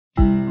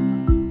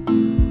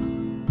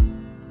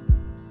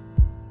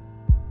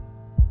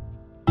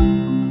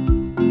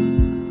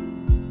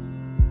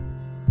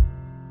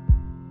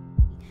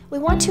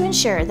want to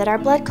ensure that our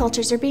blood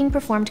cultures are being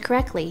performed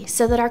correctly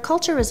so that our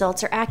culture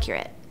results are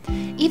accurate.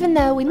 Even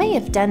though we may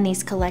have done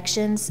these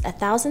collections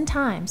 1,000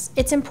 times,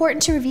 it's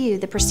important to review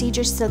the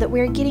procedures so that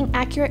we're getting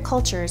accurate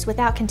cultures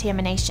without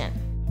contamination.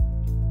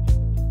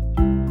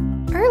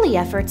 Early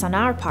efforts on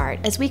our part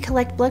as we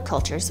collect blood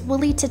cultures will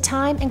lead to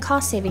time and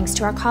cost savings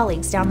to our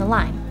colleagues down the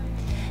line.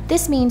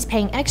 This means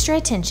paying extra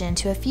attention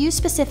to a few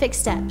specific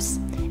steps,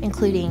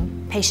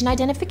 including patient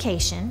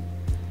identification,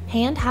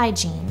 hand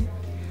hygiene,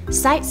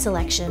 site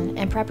selection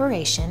and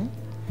preparation,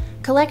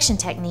 collection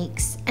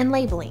techniques, and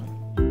labeling.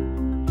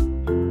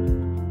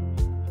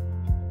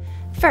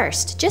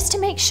 First, just to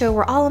make sure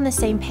we're all on the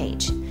same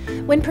page,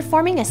 when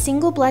performing a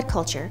single blood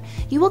culture,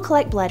 you will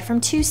collect blood from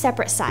 2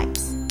 separate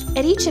sites.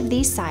 At each of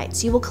these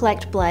sites, you will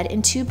collect blood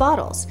in 2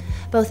 bottles,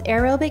 both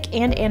aerobic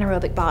and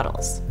anaerobic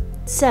bottles.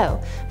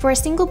 So, for a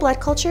single blood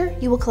culture,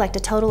 you will collect a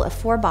total of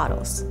 4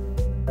 bottles.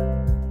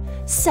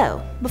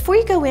 So, before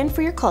you go in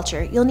for your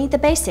culture, you'll need the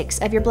basics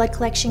of your blood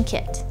collection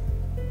kit.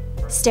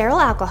 Sterile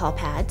alcohol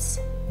pads,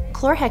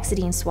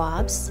 chlorhexidine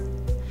swabs,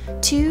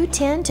 2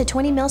 10 to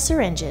 20 ml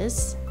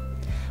syringes,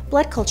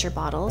 blood culture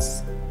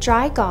bottles,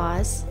 dry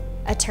gauze,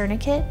 a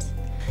tourniquet,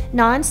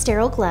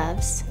 non-sterile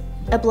gloves,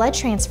 a blood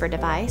transfer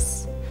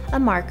device, a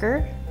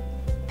marker,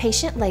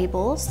 patient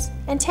labels,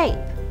 and tape.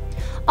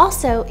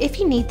 Also, if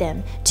you need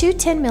them, 2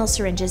 10 ml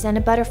syringes and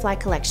a butterfly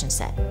collection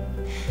set.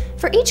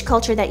 For each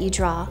culture that you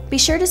draw, be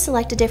sure to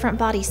select a different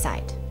body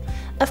site.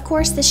 Of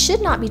course, this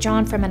should not be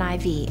drawn from an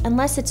IV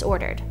unless it's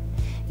ordered.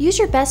 Use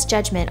your best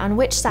judgment on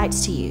which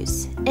sites to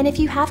use, and if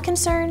you have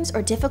concerns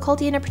or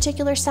difficulty in a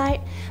particular site,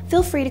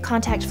 feel free to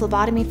contact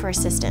phlebotomy for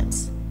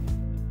assistance.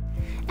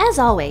 As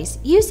always,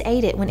 use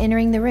AID-IT when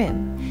entering the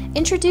room.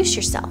 Introduce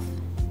yourself.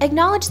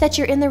 Acknowledge that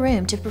you're in the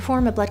room to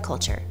perform a blood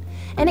culture,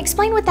 and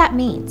explain what that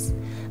means.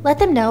 Let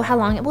them know how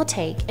long it will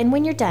take, and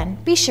when you're done,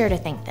 be sure to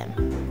thank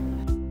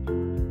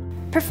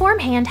them. Perform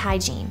hand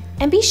hygiene,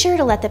 and be sure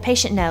to let the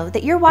patient know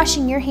that you're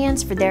washing your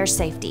hands for their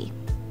safety.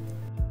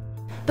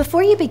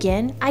 Before you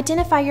begin,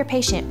 identify your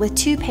patient with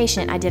 2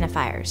 patient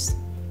identifiers.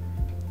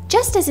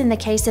 Just as in the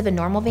case of a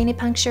normal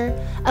venipuncture,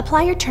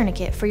 apply your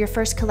tourniquet for your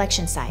first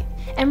collection site,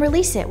 and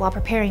release it while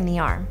preparing the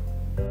arm.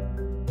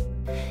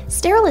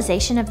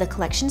 Sterilization of the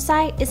collection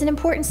site is an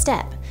important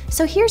step,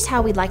 so here's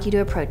how we'd like you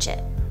to approach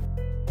it.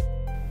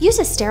 Use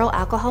a sterile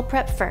alcohol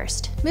prep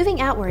first,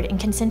 moving outward in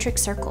concentric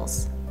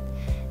circles.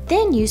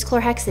 Then use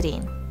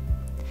chlorhexidine.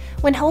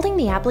 When holding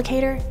the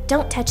applicator,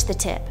 don't touch the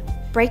tip.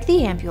 Break the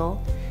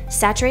ampule,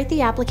 saturate the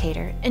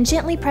applicator, and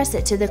gently press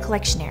it to the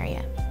collection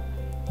area.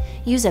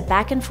 Use a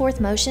back and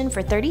forth motion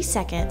for 30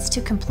 seconds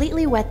to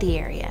completely wet the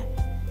area.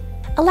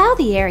 Allow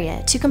the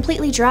area to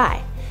completely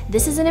dry.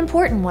 This is an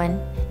important one.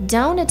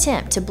 Don't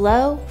attempt to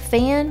blow,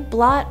 fan,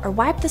 blot, or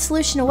wipe the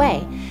solution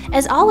away,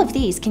 as all of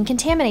these can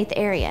contaminate the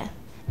area.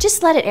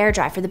 Just let it air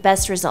dry for the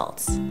best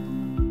results.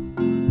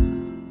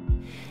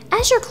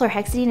 As your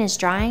chlorhexidine is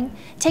drying,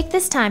 take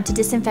this time to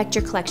disinfect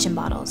your collection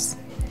bottles.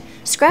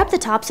 Scrub the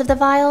tops of the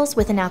vials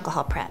with an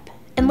alcohol prep,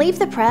 and leave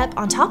the prep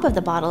on top of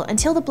the bottle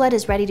until the blood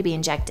is ready to be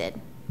injected.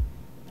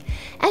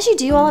 As you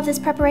do all of this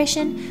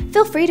preparation,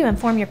 feel free to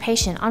inform your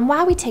patient on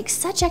why we take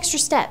such extra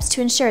steps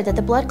to ensure that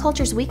the blood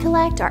cultures we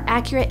collect are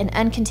accurate and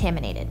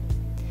uncontaminated.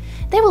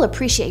 They will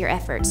appreciate your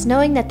efforts,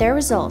 knowing that their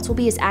results will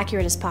be as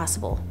accurate as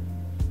possible.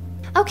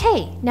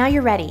 Okay, now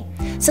you're ready,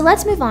 so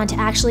let's move on to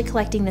actually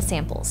collecting the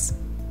samples.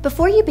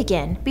 Before you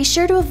begin, be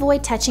sure to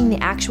avoid touching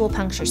the actual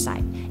puncture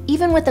site,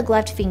 even with a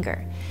gloved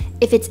finger.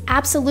 If it's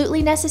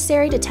absolutely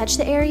necessary to touch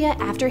the area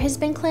after it has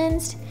been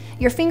cleansed,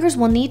 your fingers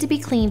will need to be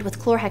cleaned with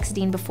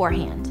chlorhexidine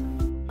beforehand.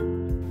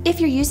 If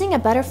you're using a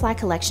butterfly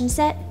collection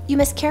set, you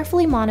must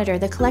carefully monitor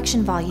the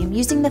collection volume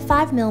using the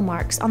 5 ml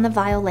marks on the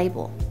vial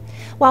label.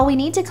 While we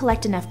need to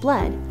collect enough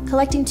blood,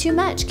 collecting too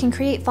much can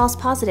create false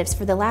positives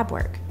for the lab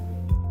work.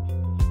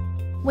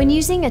 When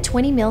using a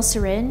 20 ml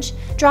syringe,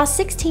 draw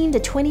 16 to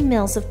 20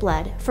 ml of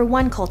blood for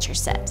 1 culture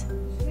set.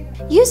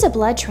 Use a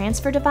blood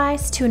transfer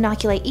device to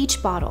inoculate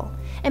each bottle,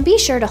 and be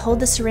sure to hold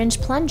the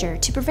syringe plunger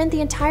to prevent the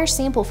entire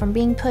sample from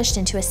being pushed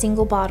into a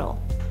single bottle.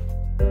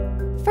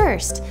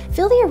 First,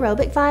 fill the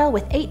aerobic vial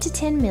with 8 to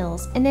 10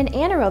 ml and then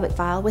anaerobic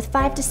vial with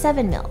 5 to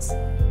 7 ml.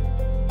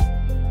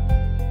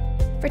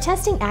 For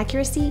testing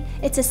accuracy,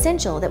 it's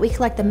essential that we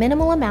collect the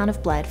minimal amount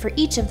of blood for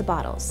each of the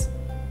bottles.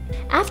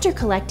 After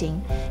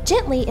collecting,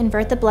 gently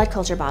invert the blood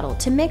culture bottle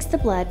to mix the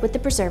blood with the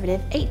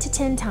preservative 8 to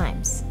 10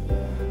 times.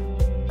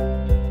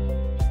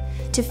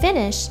 To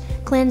finish,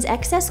 cleanse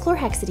excess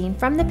chlorhexidine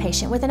from the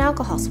patient with an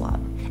alcohol swab,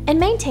 and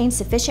maintain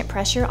sufficient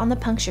pressure on the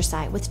puncture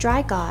site with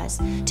dry gauze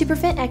to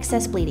prevent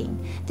excess bleeding,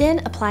 then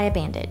apply a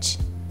bandage.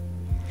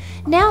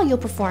 Now you'll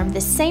perform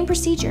this same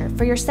procedure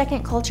for your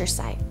second culture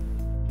site.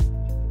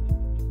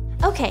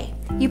 Okay,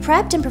 you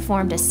prepped and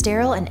performed a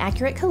sterile and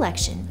accurate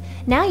collection.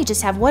 Now you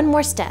just have one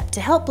more step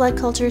to help blood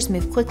cultures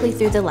move quickly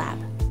through the lab.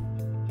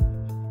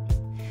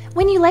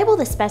 When you label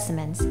the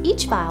specimens,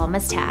 each vial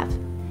must have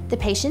the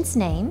patient's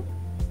name,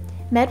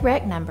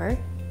 MedRec number,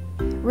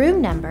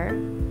 room number,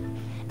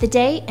 the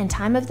date and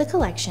time of the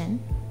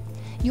collection,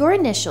 your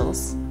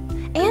initials,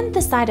 and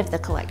the site of the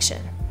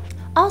collection.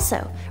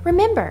 Also,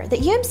 remember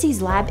that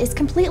UMC's lab is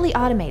completely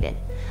automated,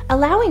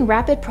 allowing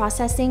rapid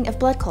processing of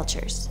blood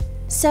cultures.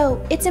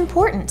 So, it's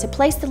important to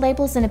place the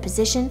labels in a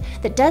position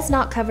that does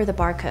not cover the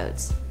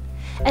barcodes,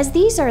 as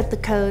these are the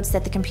codes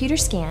that the computer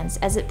scans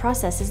as it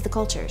processes the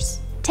cultures.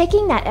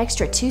 Taking that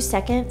extra 2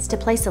 seconds to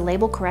place a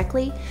label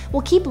correctly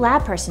will keep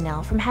lab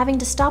personnel from having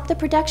to stop the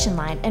production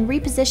line and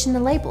reposition the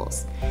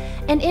labels.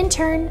 And in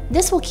turn,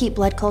 this will keep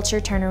blood culture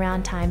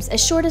turnaround times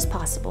as short as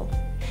possible.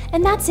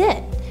 And that's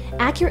it!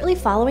 Accurately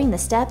following the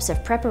steps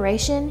of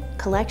preparation,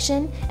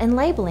 collection, and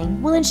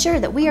labeling will ensure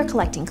that we are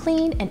collecting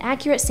clean and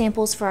accurate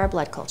samples for our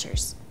blood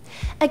cultures.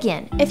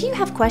 Again, if you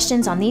have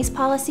questions on these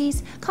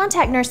policies,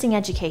 contact Nursing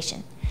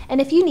Education. And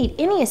if you need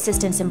any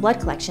assistance in blood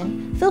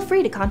collection, feel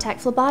free to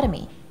contact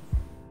phlebotomy.